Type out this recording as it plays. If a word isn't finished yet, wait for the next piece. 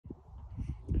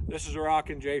This is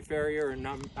RJF Farrier, and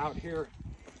I'm out here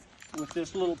with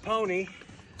this little pony,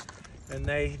 and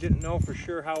they didn't know for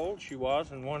sure how old she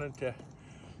was and wanted to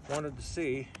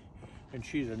see. And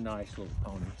she's a nice little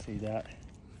pony. See that?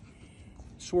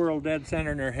 Swirl dead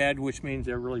center in their head, which means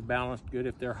they're really balanced good.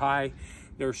 If they're high,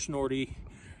 they're snorty,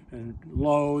 and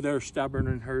low, they're stubborn,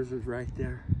 and hers is right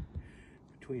there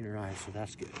between her eyes, so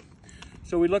that's good.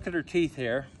 So we look at her teeth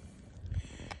here,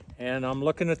 and I'm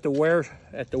looking at the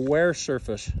wear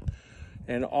surface,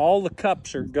 and all the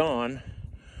cups are gone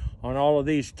on all of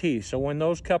these teeth. So when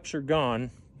those cups are gone,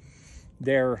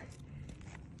 they're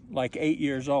like 8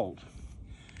 years old.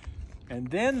 And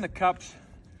then the cups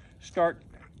start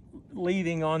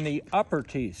leaving on the upper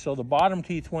teeth. So the bottom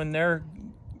teeth, when their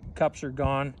cups are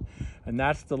gone, and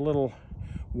that's the little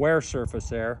wear surface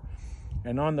there.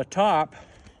 And on the top,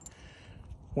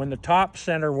 when the top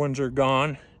center ones are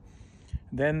gone,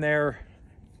 then they're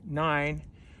 9.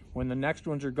 When the next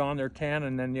ones are gone, they're 10,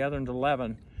 and then the other one's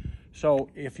 11. So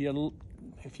if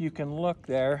you can look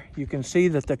there, you can see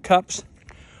that the cups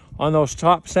on those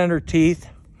top center teeth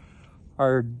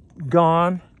are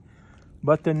gone,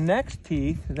 but the next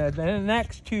teeth, the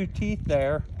next 2 teeth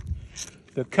there,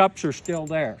 the cups are still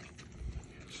there.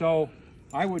 So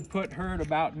I would put her at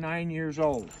about 9 years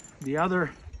old. The other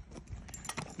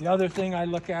thing I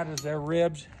look at is their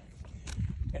ribs,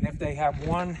 and if they have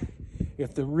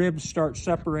if the ribs start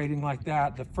separating like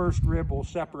that, the first rib will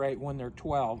separate when they're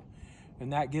 12,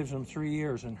 and that gives them 3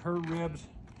 years, and her ribs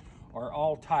are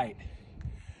all tight.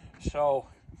 So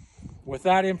with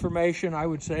that information, I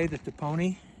would say that the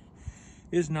pony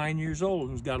is 9 years old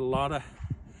and has got a lot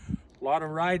of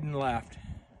riding left.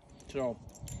 So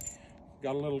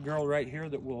got a little girl right here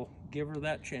that will give her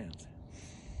that chance.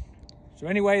 So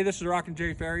anyway, this is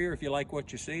RJF Farrier. If you like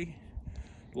what you see,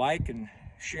 like and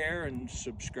share and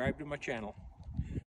subscribe to my channel.